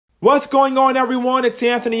What's going on, everyone? It's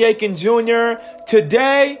Anthony Aiken Jr.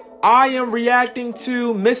 Today, I am reacting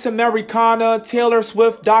to Miss Americana Taylor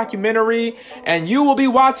Swift documentary, and you will be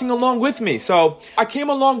watching along with me. So, I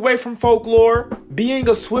came a long way from folklore, being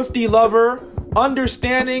a Swiftie lover,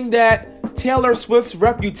 understanding that Taylor Swift's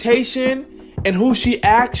reputation and who she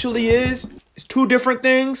actually is two different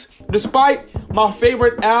things. Despite my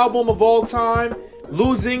favorite album of all time,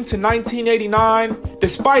 losing to 1989,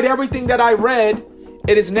 despite everything that I read,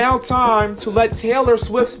 it is now time to let Taylor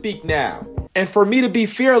Swift speak now. And for me to be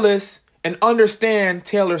fearless and understand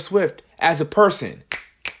Taylor Swift as a person.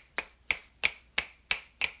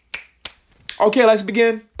 Okay, let's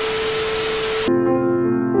begin.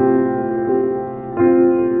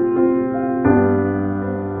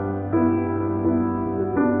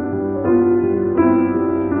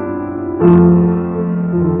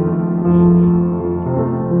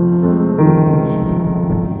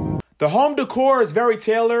 The home decor is very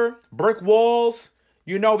Taylor. Brick walls.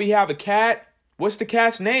 You know, we have a cat. What's the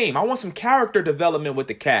cat's name? I want some character development with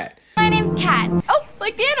the cat. My name's Cat. Oh,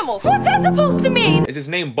 like the animal. What's that supposed to mean? Is his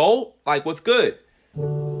name Bolt? Like, what's good?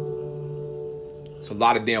 It's a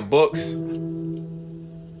lot of damn books.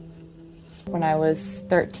 When I was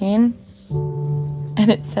 13, and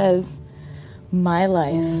it says, my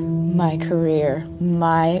life, my career,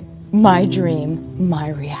 my dream, my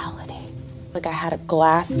reality. Like I had a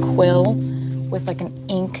glass quill with like an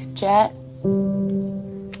ink jet.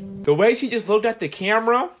 The way she just looked at the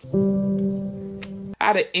camera, I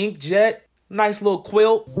had an ink jet, nice little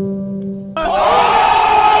quilt.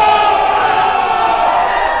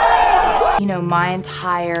 You know, my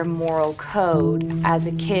entire moral code as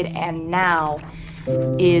a kid and now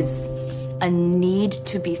is a need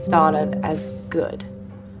to be thought of as good.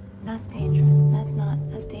 That's dangerous.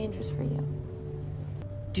 That's dangerous for you.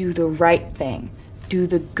 Do the right thing. Do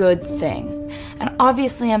the good thing. And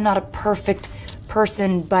obviously I'm not a perfect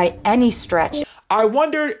person by any stretch. I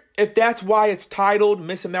wonder if that's why it's titled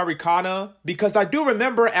Miss Americana, because I do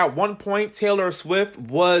remember at one point Taylor Swift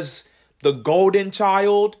was the golden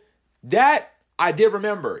child. That I did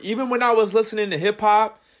remember. Even when I was listening to hip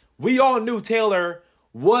hop, we all knew Taylor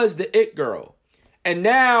was the it girl. And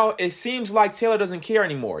now it seems like Taylor doesn't care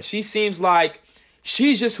anymore. She seems like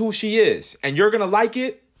she's just who she is. And you're going to like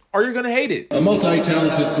it or you're going to hate it. A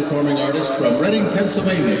multi-talented performing artist from Reading,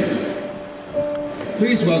 Pennsylvania.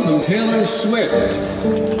 Please welcome Taylor Swift.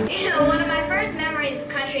 You know, one of my first memories of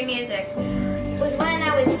country music was when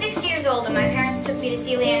I was 6 years old and my parents took me to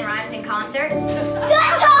see LeAnn Rimes in concert.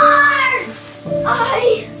 Guitar!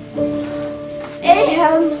 I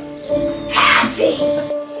am happy!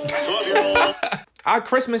 Our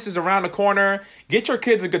Christmas is around the corner. Get your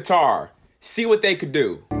kids a guitar. See what they could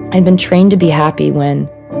do. I've been trained to be happy when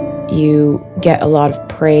you get a lot of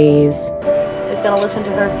praise. Is gonna listen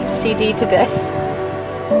to her CD today.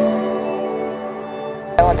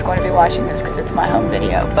 No one's going to be watching this because it's my home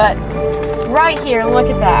video, but right here, look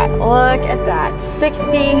at that. Look at that.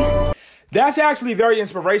 60. That's actually very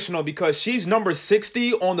inspirational because she's number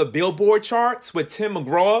 60 on the Billboard charts with Tim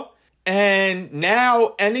McGraw. And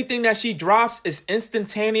now anything that she drops is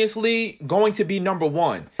instantaneously going to be number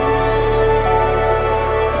one.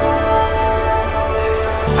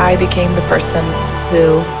 I became the person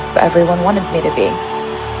who everyone wanted me to be.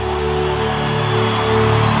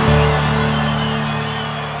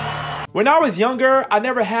 When I was younger, I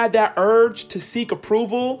never had that urge to seek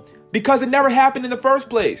approval because it never happened in the first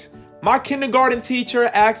place. My kindergarten teacher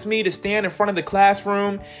asked me to stand in front of the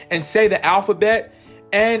classroom and say the alphabet,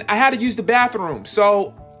 and I had to use the bathroom.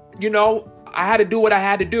 So, you know, I had to do what I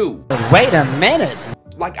had to do. Wait a minute.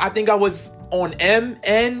 Like, I think I was on M,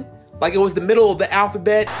 N, like it was the middle of the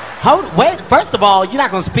alphabet. Wait, first of all, you're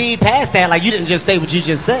not gonna speed past that like you didn't just say what you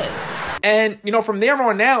just said. And, you know, from there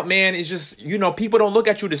on out, man, it's just, you know, people don't look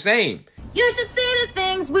at you the same. You should see the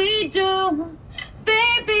things we do,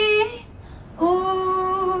 baby.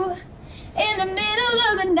 Ooh, in the middle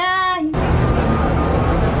of the night.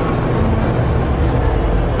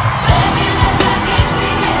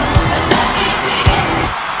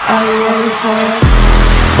 Are you ready for it?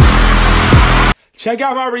 Check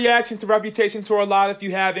out my reaction to Reputation Tour Live if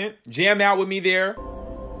you haven't. Jam out with me there.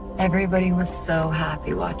 Everybody was so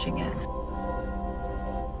happy watching it.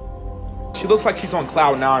 She looks like she's on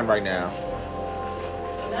cloud 9 right now.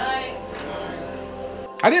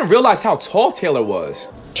 I didn't realize how tall Taylor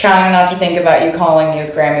was. Trying not to think about you calling me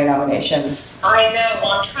with Grammy nominations. I know.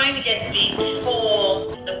 Well, I'm trying to get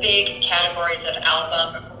the big categories of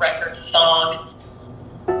album, record, song.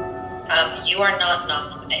 You are not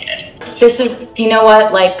nominated. This is, you know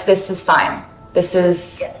what, like, this is fine. This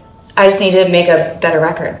is, I just need to make a better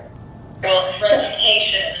record. Well,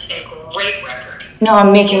 Reputation No,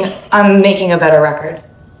 I'm making a better record.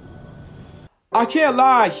 I can't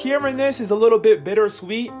lie, hearing this is a little bit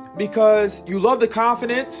bittersweet because you love the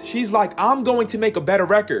confidence. She's like, I'm going to make a better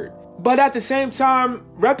record. But at the same time,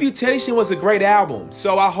 Reputation was a great album.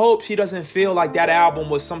 So I hope she doesn't feel like that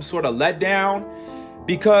album was some sort of letdown,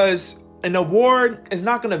 because an award is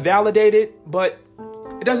not going to validate it, but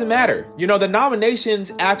it doesn't matter. You know, the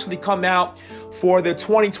nominations actually come out for the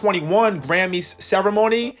 2021 Grammys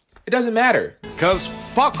ceremony. It doesn't matter. 'Cause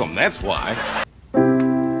fuck them, that's why.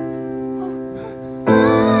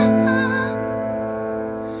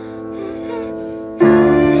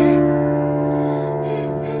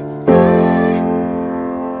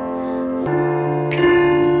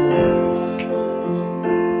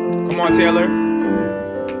 Come on, Taylor.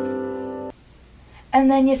 And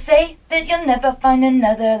then you say that you'll never find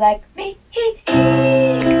another like me. I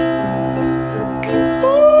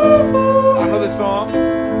know this song.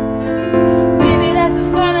 Baby, that's the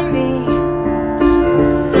fun of me.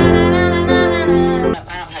 I don't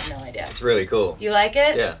have no idea. It's really cool. You like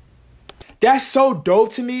it? Yeah. That's so dope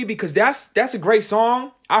to me because that's a great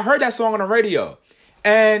song. I heard that song on the radio.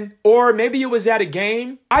 And, or maybe it was at a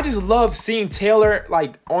game. I just love seeing Taylor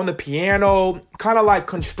like on the piano, kind of like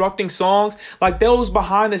constructing songs, like those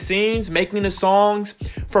behind the scenes, making the songs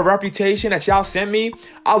for Reputation that y'all sent me.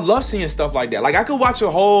 I love seeing stuff like that. Like I could watch a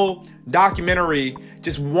whole documentary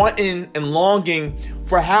just wanting and longing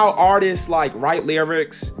for how artists like write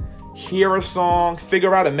lyrics, hear a song,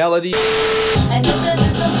 figure out a melody. And you said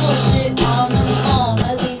it's a bullshit on the phone.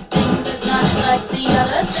 Of these things, it's not like the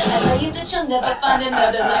others. I tell you that you'll never find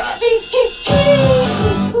another like me.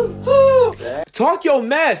 Talk your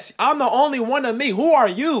mess. I'm the only one of me. Who are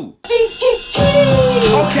you?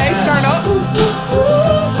 Okay, turn up.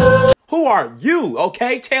 Who are you?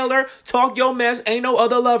 Okay, Taylor, talk your mess. Ain't no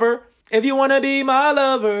other lover. If you wanna be my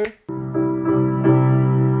lover.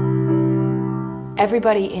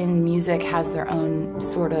 Everybody in music has their own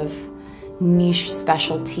sort of niche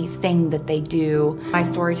specialty thing that they do. My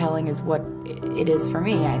storytelling is what it is for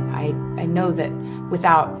me. I know that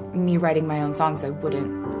without me writing my own songs, I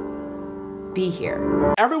wouldn't be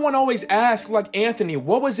here. Everyone always asks, like, Anthony,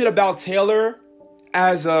 what was it about Taylor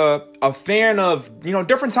as a fan of, you know,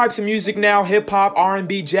 different types of music now, hip hop,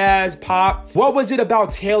 R&B, jazz, pop? What was it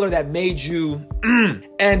about Taylor that made you,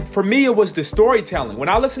 And for me, it was the storytelling. When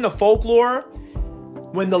I listen to Folklore,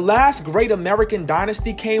 when the last great American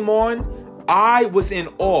dynasty came on, I was in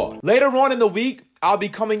awe. Later on in the week, I'll be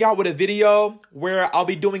coming out with a video where I'll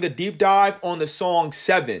be doing a deep dive on the song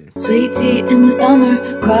 7. Sweet tea in the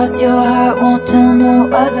summer, cross your heart, won't tell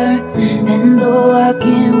no other. And though I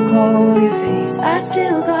can't recall your face, I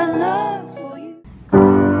still got love for you.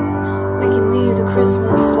 We can leave the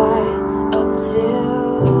Christmas lights up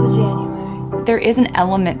till January. There is an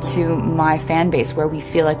element to my fan base where we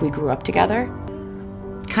feel like we grew up together.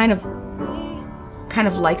 Kind of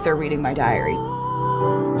like they're reading my diary.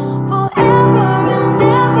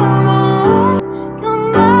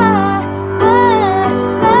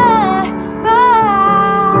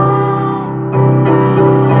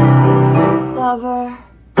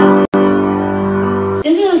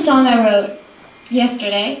 This is a song I wrote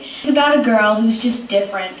yesterday. It's about a girl who's just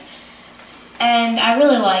different. And I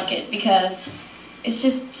really like it because it's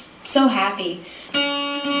just so happy.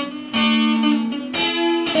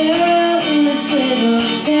 In this little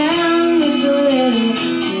town with a little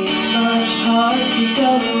too much heart to go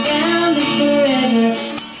around it forever.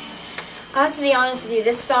 I have to be honest with you,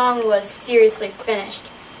 this song was seriously finished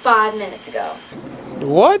 5 minutes ago.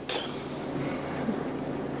 What?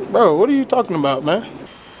 Bro, what are you talking about, man?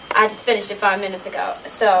 I just finished it 5 minutes ago,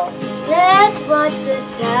 so. Let's watch the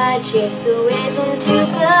tide chase the waves into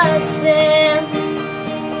the sand.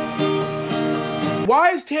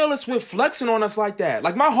 Why is Taylor Swift flexing on us like that?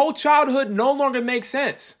 Like, my whole childhood no longer makes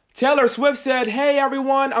sense. Taylor Swift said, hey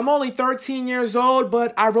everyone, I'm only 13 years old,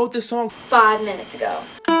 but I wrote this song 5 minutes ago.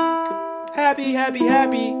 Happy, happy,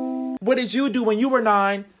 happy. What did you do when you were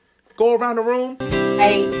 9? Go around the room?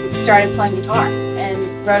 I started playing guitar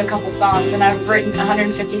and wrote a couple songs, and I've written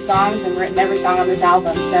 150 songs and written every song on this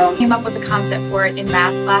album, so I came up with the concept for it in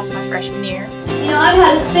math class my freshman year. You know, I've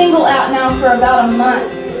had a single out now for about a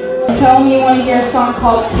month. Tell me you want to hear a song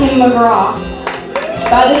called Tim McGraw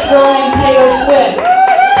by this girl named Taylor Swift.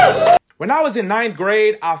 When I was in 9th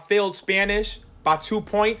grade, I failed Spanish by 2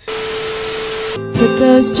 points. Put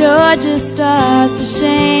those Georgia stars to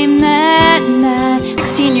shame that night.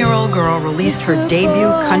 16-year-old girl released her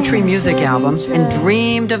debut country music album and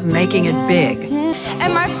dreamed of making it big.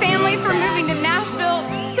 And my family for moving to Nashville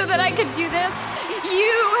so that I could do this.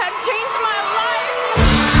 You have changed my life.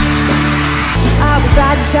 I was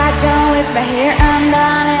riding shotgun with my hair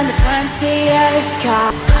undone in the front seat of his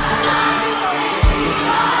car.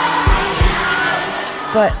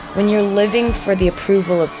 But when you're living for the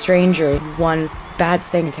approval of strangers, one bad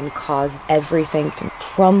thing can cause everything to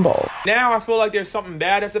crumble. Now I feel like there's something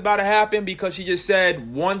bad that's about to happen because she just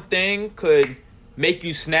said one thing could make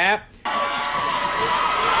you snap.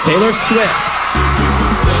 Taylor Swift.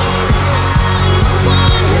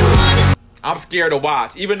 I'm scared to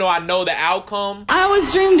watch, even though I know the outcome. I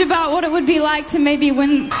always dreamed about what it would be like to maybe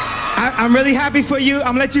win. I'm really happy for you. I'm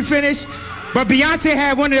gonna let you finish. But Beyonce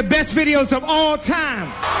had one of the best videos of all time.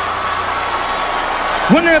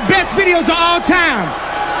 One of the best videos of all time.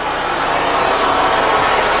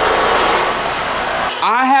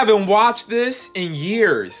 I haven't watched this in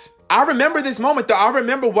years. I remember this moment though. I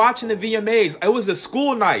remember watching the VMAs. It was a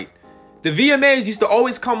school night. The VMAs used to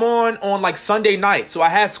always come on like Sunday night. So I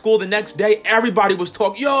had school the next day. Everybody was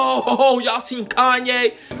talking, yo, y'all seen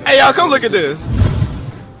Kanye? Hey, y'all, come look at this.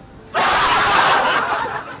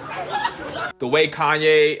 The way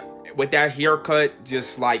Kanye, with that haircut,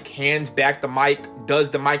 just like hands back the mic,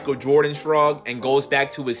 does the Michael Jordan shrug, and goes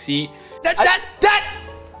back to his seat. That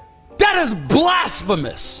is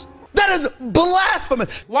blasphemous. That is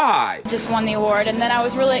blasphemous. Why? Just won the award, and then I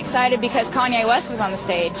was really excited because Kanye West was on the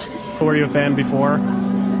stage. Were you a fan before?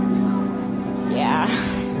 Yeah.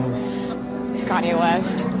 It's Kanye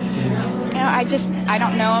West. You know, I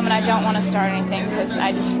don't know him, and I don't want to start anything because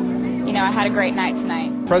I had a great night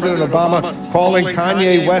tonight. President Obama calling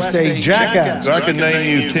Kanye West a jackass. I can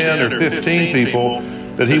name you 10 or 15 people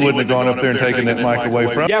that he wouldn't have gone up there and taken that mic away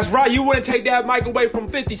from. That's right, you wouldn't take that mic away from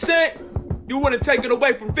 50 Cent. You wouldn't take it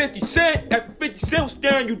away from 50 Cent. That 50 Cent was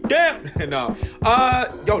staring you down. No.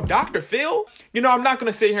 Yo, Dr. Phil? You know, I'm not going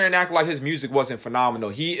to sit here and act like his music wasn't phenomenal.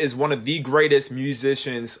 He is one of the greatest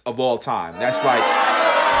musicians of all time. That's like,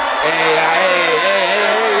 hey,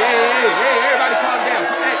 everybody calm down.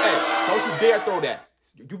 Hey, don't you dare throw that.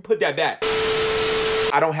 You put that back.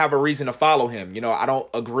 I don't have a reason to follow him. You know, I don't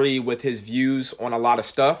agree with his views on a lot of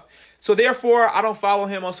stuff. So therefore, I don't follow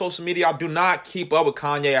him on social media. I do not keep up with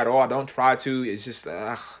Kanye at all. I don't try to. It's just,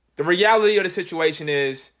 the reality of the situation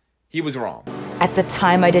is he was wrong. At the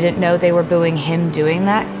time, I didn't know they were booing him doing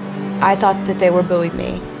that. I thought that they were booing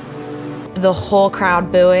me. The whole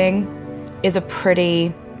crowd booing is a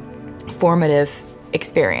pretty formative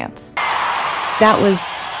experience. That was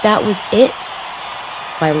it.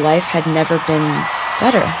 My life had never been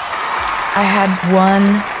better. I had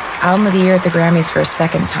won Album of the Year at the Grammys for a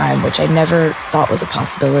second time, which I never thought was a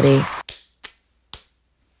possibility.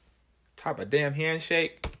 Type of damn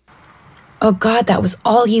handshake. Oh God, that was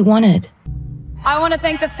all he wanted. I want to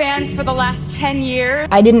thank the fans for the last 10 years.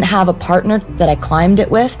 I didn't have a partner that I climbed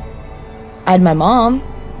it with. I had my mom.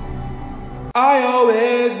 I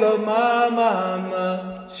always love my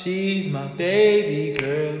mama. She's my baby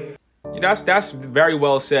girl. You know, that's very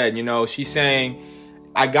well said. You know, she's saying,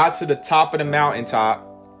 I got to the top of the mountaintop,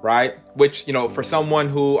 right? Which, you know, for someone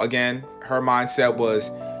who, again, her mindset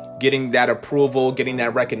was getting that approval, getting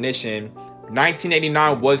that recognition.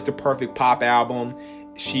 1989 was the perfect pop album.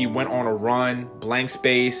 She went on a run. Blank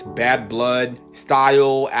Space, Bad Blood,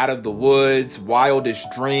 Style, Out of the Woods,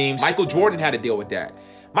 Wildest Dreams. Michael Jordan had to deal with that.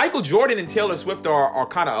 Michael Jordan and Taylor Swift are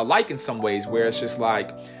kind of alike in some ways, where it's just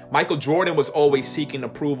like Michael Jordan was always seeking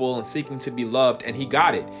approval and seeking to be loved, and he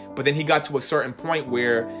got it. But then he got to a certain point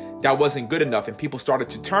where that wasn't good enough, and people started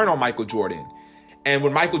to turn on Michael Jordan. And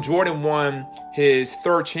when Michael Jordan won his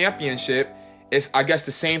third championship, it's, I guess,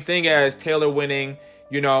 the same thing as Taylor winning,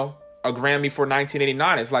 you know, a Grammy for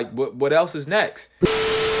 1989. It's like, what else is next?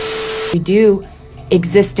 We do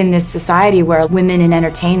exist in this society where women in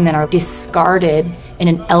entertainment are discarded in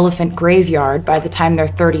an elephant graveyard by the time they're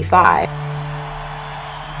 35.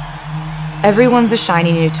 Everyone's a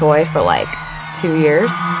shiny new toy for like 2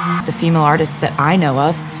 years. The female artists that I know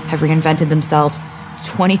of have reinvented themselves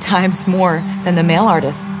 20 times more than the male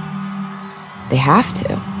artists. They have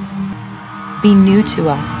to. Be new to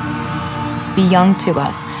us. Be young to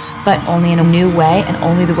us, but only in a new way and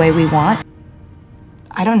only the way we want.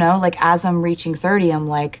 I don't know, like as I'm reaching 30, I'm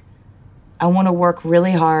like, I want to work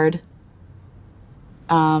really hard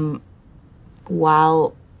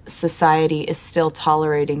while society is still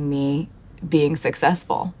tolerating me being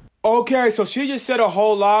successful. Okay, so she just said a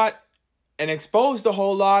whole lot and exposed a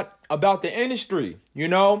whole lot about the industry, you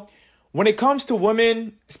know? When it comes to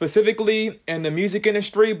women, specifically in the music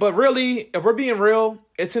industry, but really, if we're being real,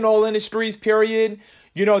 it's in all industries, period.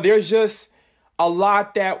 You know, there's just a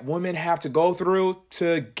lot that women have to go through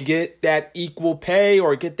to get that equal pay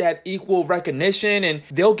or get that equal recognition, and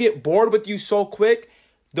they'll get bored with you so quick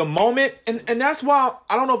the moment, and that's why,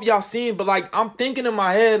 I don't know if y'all seen, but like, I'm thinking in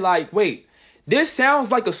my head, like, wait, this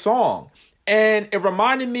sounds like a song. And it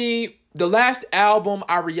reminded me, the last album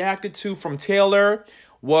I reacted to from Taylor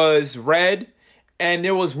was Red. And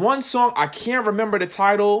there was one song, I can't remember the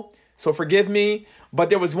title, so forgive me, but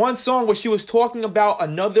there was one song where she was talking about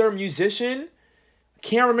another musician.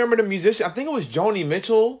 Can't remember the musician. I think it was Joni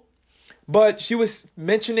Mitchell. But she was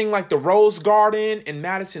mentioning like the Rose Garden and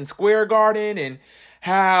Madison Square Garden and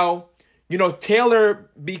how, you know, Taylor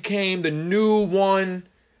became the new one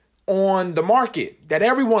on the market that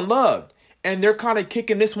everyone loved. And they're kind of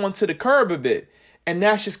kicking this one to the curb a bit. And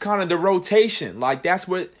that's just kind of the rotation. Like, that's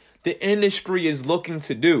what the industry is looking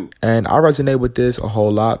to do. And I resonate with this a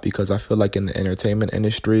whole lot because I feel like in the entertainment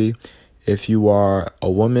industry, if you are a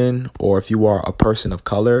woman or if you are a person of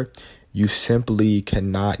color, you simply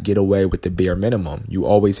cannot get away with the bare minimum. You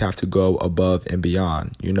always have to go above and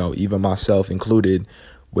beyond. You know, even myself included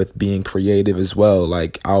with being creative as well.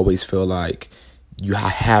 Like, I always feel like you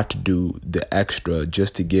have to do the extra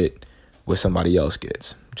just to get what somebody else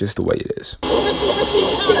gets. Just the way it is.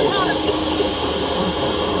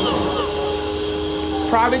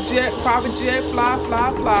 Private jet, fly,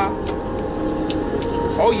 fly, fly.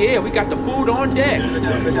 Oh yeah, we got the food on deck.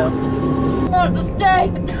 Want the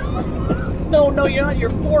steak? No, you're on your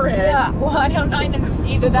forehead. Yeah, well, I don't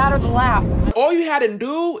either that or the lap. All you had to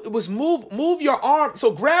do was move your arm.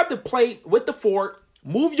 So grab the plate with the fork,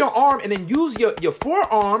 move your arm, and then use your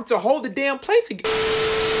forearm to hold the damn plate together.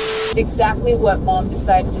 It's exactly what Mom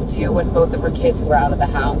decided to do when both of her kids were out of the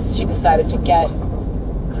house. She decided to get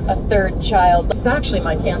a third child. It's actually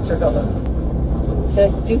my cancer goal.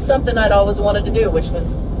 To do something I'd always wanted to do, which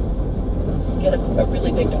was get a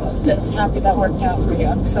really big dog. I'm happy that worked out for you.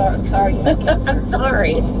 I'm sorry you had cancer. I'm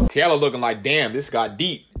sorry. Taylor looking like, damn, this got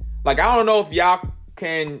deep. Like, I don't know if y'all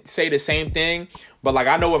can say the same thing, but like,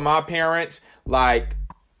 I know with my parents, like,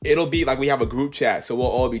 it'll be like we have a group chat, so we'll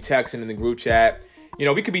all be texting in the group chat. You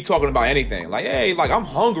know, we could be talking about anything. Like, hey, like, I'm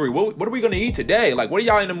hungry. What are we going to eat today? Like, what are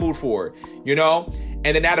y'all in the mood for? You know?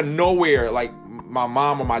 And then out of nowhere, like, my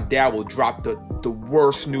mom or my dad will drop the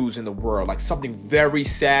worst news in the world. Like, something very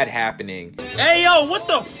sad happening. Hey, yo, what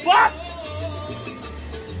the fuck?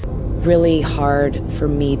 Really hard for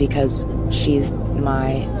me because she's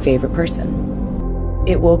my favorite person.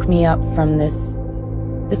 It woke me up from this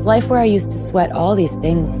life where I used to sweat all these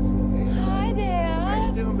things. Hi, Dad. How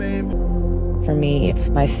you doing, babe? For me, it's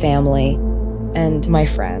my family and my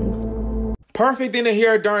friends. Perfect thing to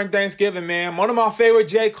hear during Thanksgiving, man. One of my favorite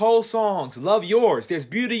J. Cole songs, Love Yours. There's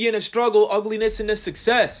beauty in the struggle, ugliness in the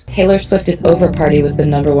success. Taylor Swift is Over Party was the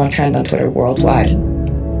 #1 trend on Twitter worldwide.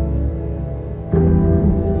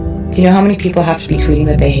 Do you know how many people have to be tweeting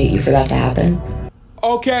that they hate you for that to happen?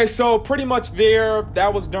 Okay, so pretty much there,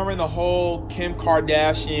 that was during the whole Kim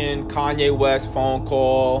Kardashian, Kanye West phone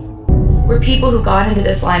call. We're people who got into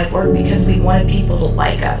this line of work because we wanted people to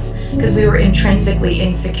like us, because we were intrinsically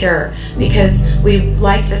insecure, because we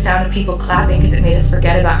liked the sound of people clapping because it made us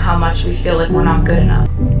forget about how much we feel like we're not good enough.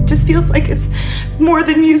 It just feels like it's more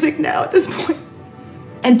than music now at this point.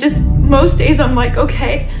 And just most days I'm like,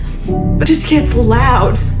 okay, but it just gets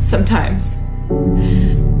loud sometimes.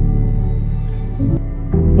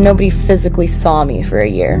 Nobody physically saw me for a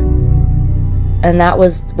year. And that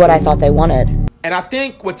was what I thought they wanted. And I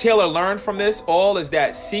think what Taylor learned from this all is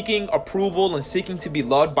that seeking approval and seeking to be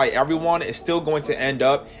loved by everyone is still going to end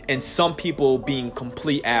up in some people being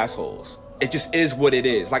complete assholes. It just is what it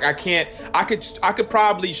is. Like, I could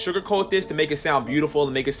probably sugarcoat this to make it sound beautiful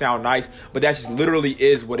and make it sound nice, but that just literally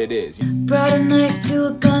is what it is. Brought a knife to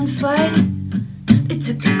a gunfight. They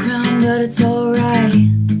took the crown, but it's alright.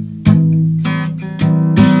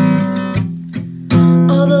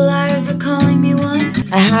 All the liars are calling me one.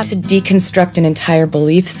 I had to deconstruct an entire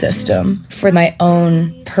belief system for my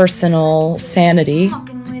own personal sanity.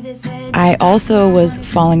 I also was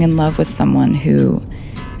falling in love with someone who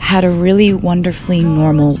had a really wonderfully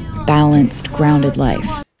normal, balanced, grounded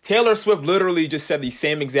life. Taylor Swift literally just said the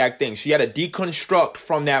same exact thing. She had to deconstruct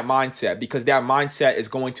from that mindset because that mindset is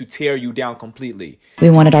going to tear you down completely. We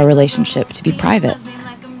wanted our relationship to be private.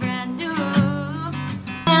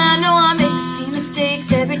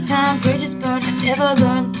 Every time bridges burn, I never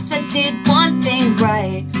learned this. I did one thing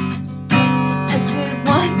right. I did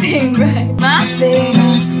one thing right. My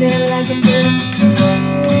face feel like a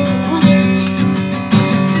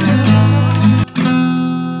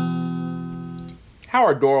How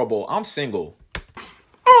adorable. I'm single.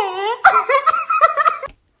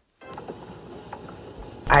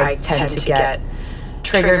 I tend to get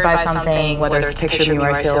triggered by something, whether it's a picture of me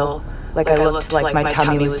where I feel like I looked like my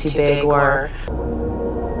tummy was too big, or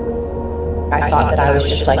I thought that I was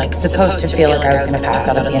just like supposed to feel like I was going to pass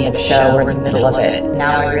out at the end of the show or in the middle of it.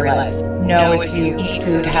 Now I realize, no, if you eat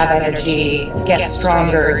food, have energy, get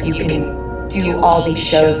stronger, you can do all these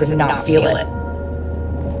shows and not feel it.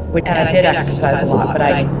 And I did exercise a lot, but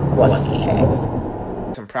I wasn't eating.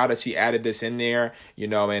 I'm proud that she added this in there, you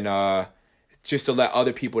know, and just to let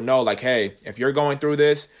other people know, like, hey, if you're going through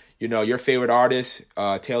this, you know, your favorite artist,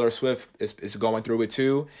 Taylor Swift, is going through it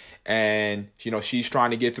too. And, you know, she's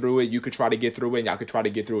trying to get through it. You could try to get through it, and y'all could try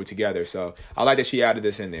to get through it together. So I like that she added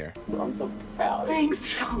this in there. I'm so proud. Thanks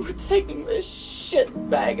for taking this shit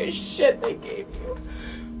bag of shit they gave you.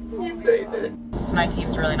 You made it. My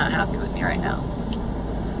team's really not happy with me right now.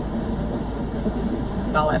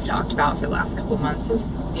 All I've talked about for the last couple of months is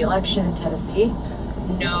the election in Tennessee.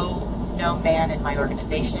 No man in my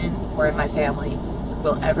organization or in my family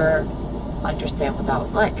will ever understand what that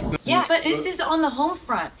was like. Yeah, but this is on the home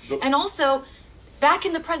front. And also, back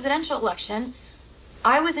in the presidential election,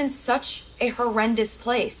 I was in such a horrendous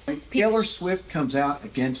place. Taylor Swift comes out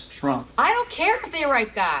against Trump. I don't care if they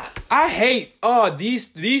write that. I hate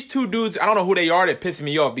these two dudes. I don't know who they are. That pissing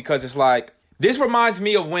me off because it's like, this reminds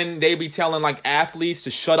me of when they be telling like athletes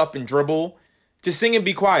to shut up and dribble. Just sing and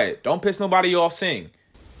be quiet. Don't piss nobody off. Sing.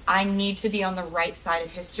 I need to be on the right side of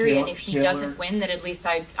history, and if he doesn't win, then at least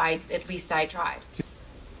I tried.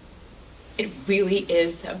 It really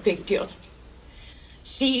is a big deal to me.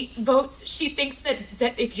 She votes, she thinks that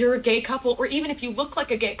if you're a gay couple, or even if you look like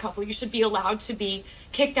a gay couple, you should be allowed to be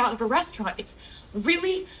kicked out of a restaurant. It's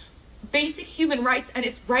really basic human rights, and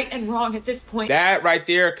it's right and wrong at this point. That right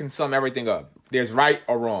there can sum everything up. There's right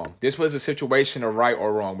or wrong. This was a situation of right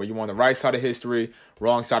or wrong, where you on the right side of history,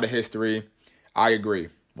 wrong side of history. I agree.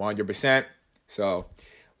 100%. So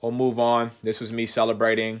we'll move on. This was me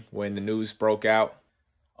celebrating when the news broke out.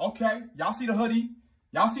 Okay, y'all see the hoodie?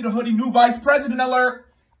 Y'all see the hoodie? New vice president alert.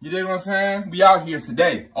 You dig what I'm saying? We out here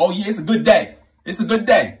today. Oh yeah, it's a good day. It's a good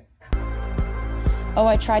day. Oh,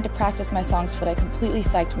 I tried to practice my songs, but I completely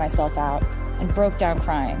psyched myself out and broke down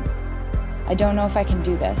crying. I don't know if I can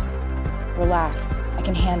do this. Relax, I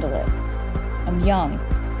can handle it. I'm young,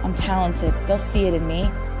 I'm talented, they'll see it in me.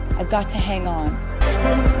 I've got to hang on.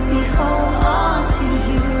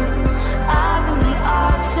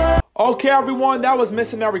 Okay, everyone, that was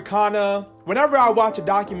Miss Americana. Whenever I watch a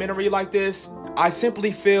documentary like this, I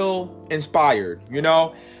simply feel inspired, you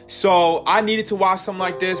know? So I needed to watch something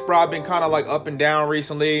like this, bro. I've been kind of like up and down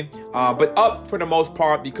recently, but up for the most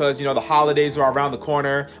part because, you know, the holidays are around the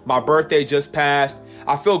corner. My birthday just passed.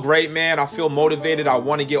 I feel great, man. I feel motivated. I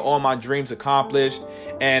want to get all my dreams accomplished,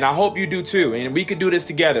 and I hope you do too. And we can do this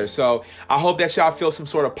together. So I hope that y'all feel some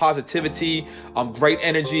sort of positivity, great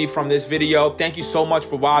energy from this video. Thank you so much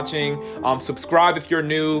for watching. Subscribe if you're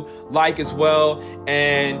new, like as well.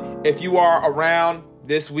 And if you are around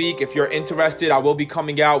this week, if you're interested, I will be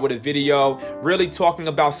coming out with a video really talking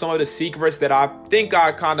about some of the secrets that I think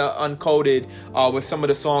I kind of uncoded with some of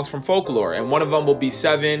the songs from Folklore, and one of them will be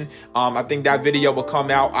 7. I think that video will come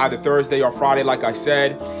out either Thursday or Friday, like I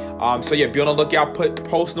said. So yeah, be on the lookout, put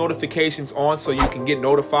post notifications on so you can get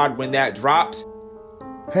notified when that drops.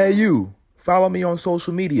 Hey you, follow me on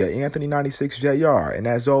social media, Anthony96JR, and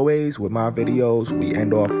as always with my videos, we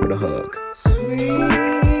end off with a hug. Sweet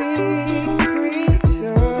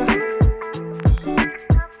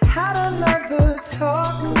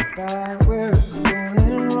talk about where it's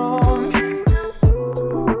going wrong.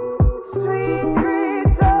 Sweet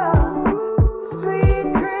creature,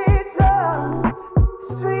 sweet creature,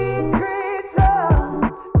 sweet creature,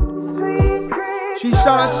 sweet creature. She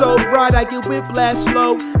shines so bright, I get whiplash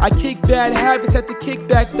slow. I kick bad habits at the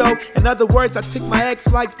kickback though. In other words, I tick my ex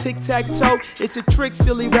like tic-tac-toe. It's a trick,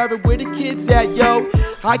 silly rabbit, where the kids at, yo?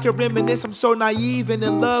 I can reminisce, I'm so naive and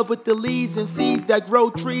in love with the leaves and seeds that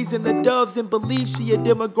grow trees and the doves, and believe she a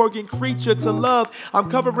demogorgon creature to love. I'm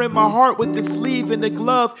covering my heart with the sleeve and the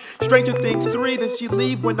glove. Stranger Things 3, then she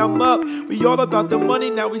leave when I'm up. We all about the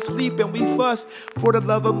money, now we sleep and we fuss. For the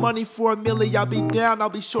love of money, for a milli, I'll be down. I'll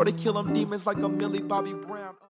be sure to kill them demons like a Millie Bobby Brown.